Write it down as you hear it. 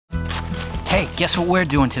Hey, guess what we're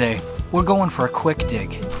doing today? We're going for a quick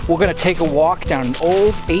dig. We're gonna take a walk down an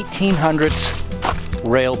old 1800s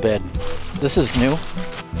rail bed. This is new.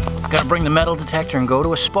 Gotta bring the metal detector and go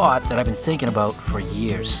to a spot that I've been thinking about for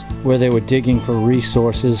years. Where they were digging for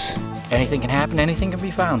resources. Anything can happen, anything can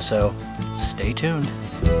be found, so stay tuned.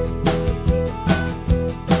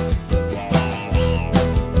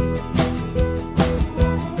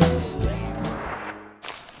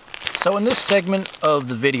 So in this segment of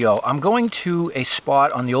the video, I'm going to a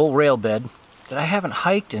spot on the old rail bed that I haven't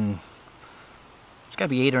hiked in, it's gotta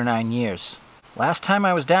be 8 or 9 years. Last time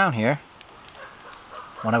I was down here,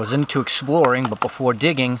 when I was into exploring, but before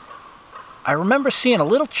digging, I remember seeing a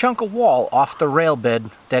little chunk of wall off the rail bed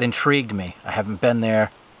that intrigued me. I haven't been there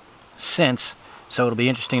since, so it'll be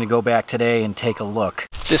interesting to go back today and take a look.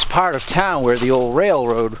 This part of town where the old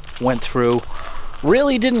railroad went through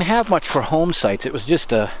really didn't have much for home sites. It was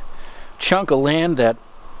just a chunk of land that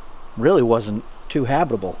really wasn't too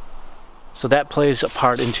habitable. So that plays a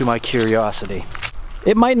part into my curiosity.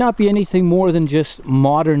 It might not be anything more than just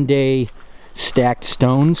modern day stacked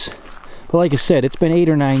stones, but like I said, it's been 8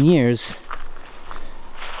 or 9 years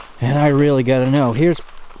and I really gotta know. Here's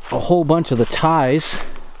a whole bunch of the ties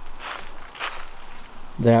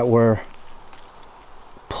that were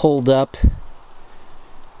pulled up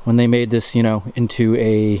when they made this, you know, into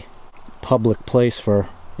a public place for,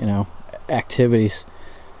 you know, activities.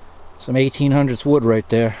 Some 1800s wood right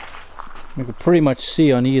there. You can pretty much see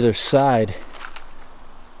on either side.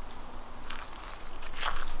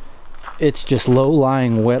 It's just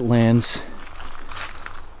low-lying wetlands.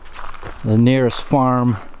 The nearest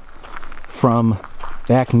farm from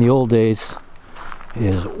back in the old days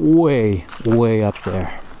is way, way up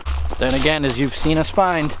there. Then again, as you've seen us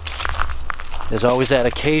find, there's always that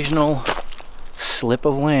occasional slip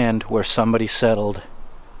of land where somebody settled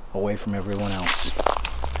away from everyone else.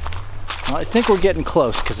 Well, I think we're getting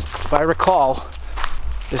close, because if I recall,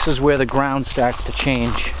 this is where the ground starts to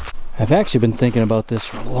change. I've actually been thinking about this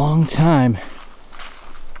for a long time,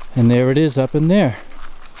 and there it is up in there.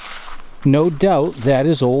 No doubt that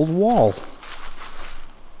is old wall.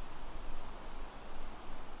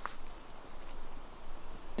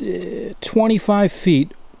 Uh, 25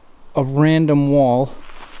 feet of random wall,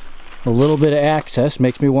 a little bit of access.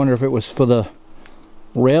 Makes me wonder if it was for the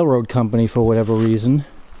railroad company for whatever reason.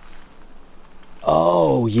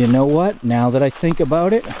 Oh, you know what? Now that I think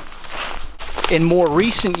about it, in more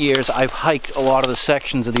recent years I've hiked a lot of the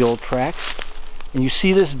sections of the old tracks, and you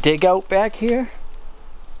see this dig out back here?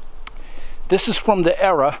 This is from the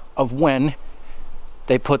era of when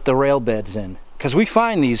they put the rail beds in, because we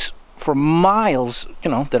find these for miles,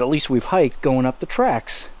 you know, that at least we've hiked going up the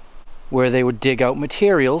tracks where they would dig out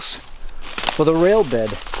materials for the rail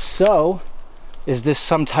bed. So is this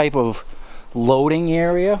some type of loading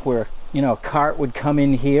area where, you know, a cart would come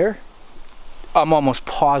in here? I'm almost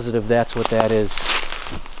positive that's what that is.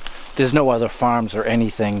 There's no other farms or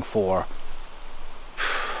anything for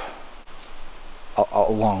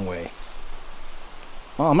a long way.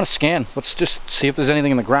 Well, I'm gonna scan. Let's just see if there's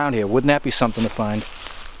anything in the ground here. Wouldn't that be something to find?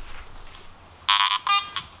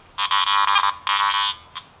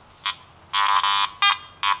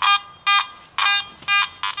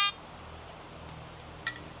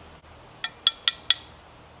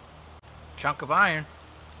 Chunk of iron.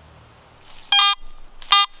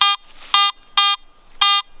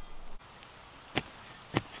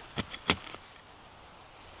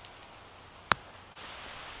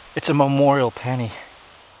 It's a memorial penny.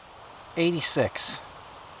 86.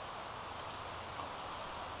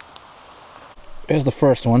 There's the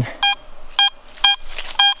first one.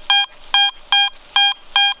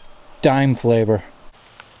 Dime flavor.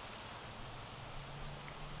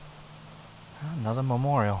 Another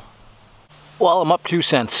memorial. Well, I'm up 2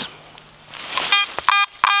 cents.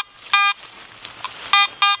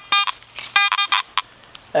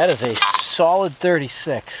 That is a solid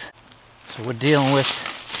 36. So we're dealing with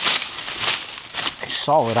a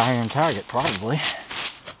solid iron target, probably.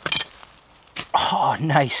 Oh,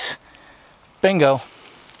 nice. Bingo.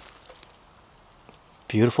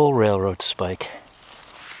 Beautiful railroad spike.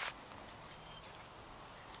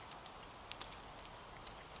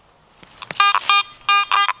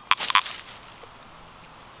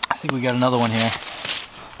 I think we got another one here.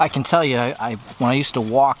 I can tell you, when I used to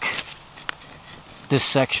walk this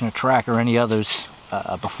section of track or any others,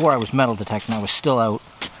 before I was metal detecting, I was still out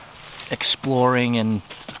exploring and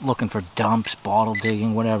looking for dumps, bottle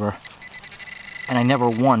digging, whatever. And I never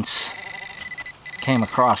once came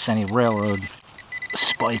across any railroad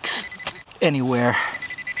spikes anywhere.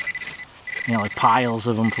 You know, like piles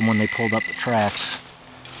of them from when they pulled up the tracks.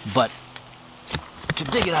 But To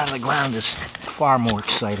dig it out of the ground is far more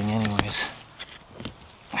exciting anyways.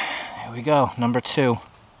 There we go, number 2.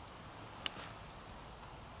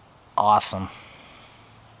 Awesome.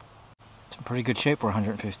 It's in pretty good shape for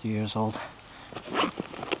 150 years old.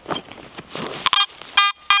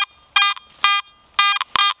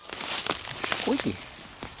 Squeaky.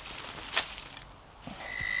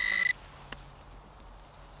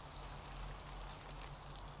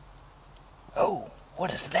 Oh,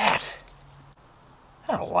 what is that?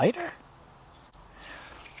 Is that a lighter?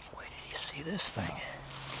 Where did you see this thing?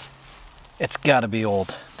 It's gotta be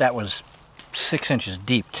old. That was 6 inches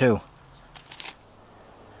deep too.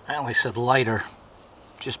 I only said lighter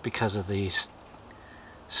just because of these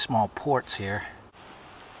small ports here.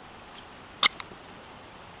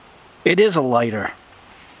 It is a lighter.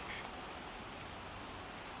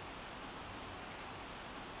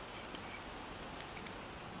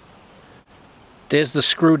 There's the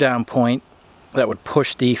screw down point that would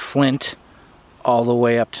push the flint all the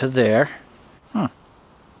way up to there.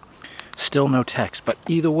 Still no text, but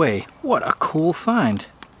either way, what a cool find.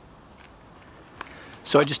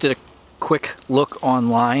 So I just did a quick look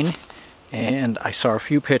online and I saw a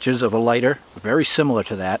few pictures of a lighter very similar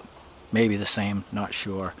to that, maybe the same, not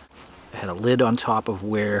sure. It had a lid on top of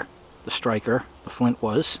where the striker, the flint,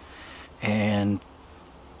 was, and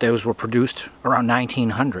those were produced around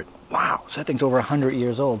 1900. Wow, so that thing's over 100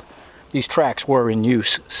 years old. These tracks were in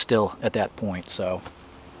use still at that point, so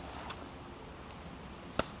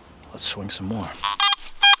let's swing some more.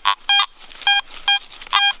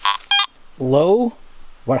 Low,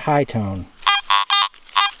 but high tone.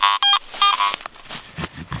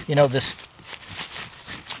 You know, this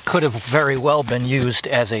could have very well been used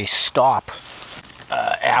as a stop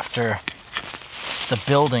after the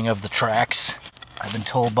building of the tracks. I've been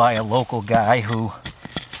told by a local guy who,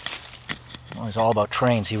 well, he's all about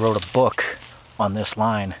trains. He wrote a book on this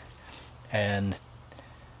line, and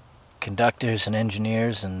conductors and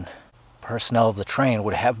engineers and personnel of the train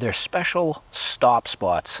would have their special stop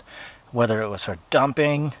spots, whether it was for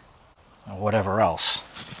dumping or whatever else.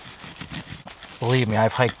 Believe me,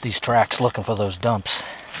 I've hiked these tracks looking for those dumps.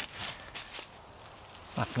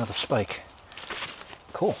 That's another spike.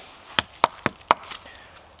 Cool.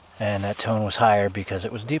 And that tone was higher because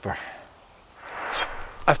it was deeper.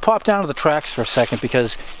 I've popped down to the tracks for a second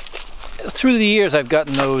because through the years I've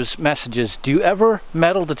gotten those messages. Do you ever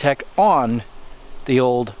metal detect on the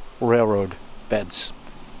old railroad beds?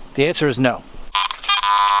 The answer is no.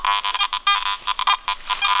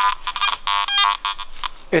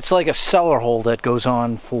 It's like a cellar hole that goes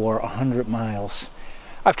on for 100 miles.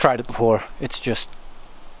 I've tried it before. It's just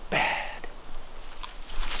bad.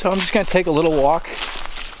 So I'm just going to take a little walk.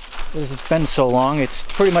 Because it's been so long, it's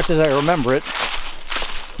pretty much as I remember it.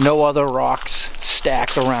 No other rocks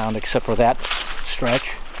stacked around except for that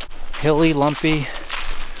stretch. Hilly, lumpy,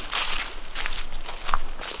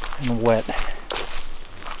 and wet.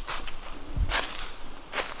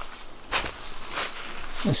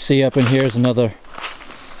 Let's see, up in here is another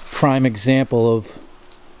prime example of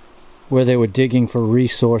where they were digging for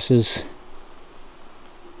resources.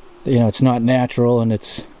 You know, it's not natural and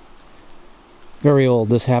it's very old.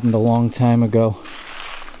 This happened a long time ago.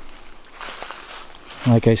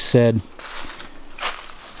 Like I said,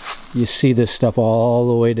 you see this stuff all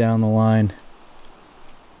the way down the line.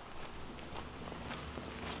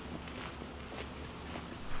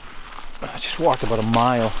 I just walked about a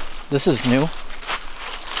mile. This is new.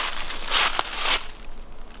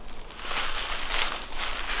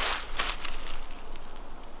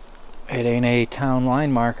 It ain't a town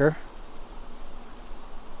line marker.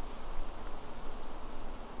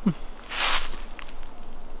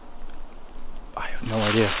 I have no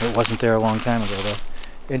idea. It wasn't there a long time ago though.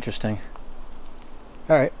 Interesting.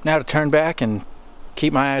 Alright, now to turn back and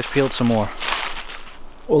keep my eyes peeled some more.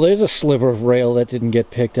 Well, there's a sliver of rail that didn't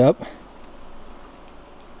get picked up.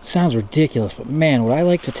 Sounds ridiculous, but man, would I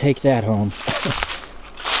like to take that home.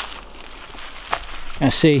 Now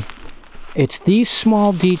see, it's these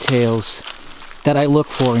small details that I look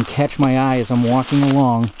for and catch my eye as I'm walking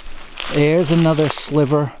along. There's another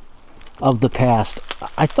sliver of the past.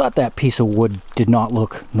 I thought that piece of wood did not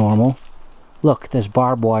look normal. Look, there's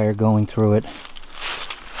barbed wire going through it.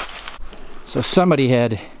 So somebody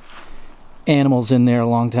had animals in there a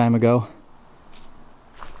long time ago.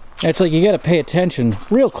 It's like you got to pay attention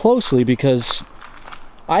real closely because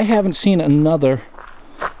I haven't seen another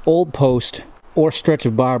old post or stretch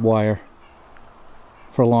of barbed wire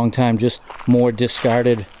for a long time, just more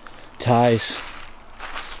discarded ties.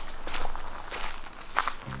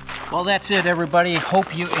 Well, that's it, everybody.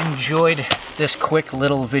 Hope you enjoyed this quick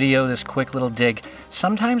little video, this quick little dig.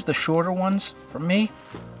 Sometimes the shorter ones, for me,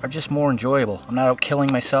 are just more enjoyable. I'm not out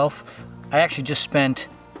killing myself. I actually just spent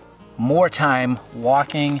more time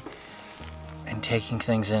walking and taking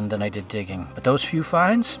things in than I did digging. But those few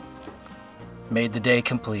finds made the day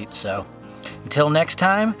complete. So until next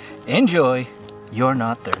time, enjoy your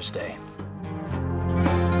Not Thursday.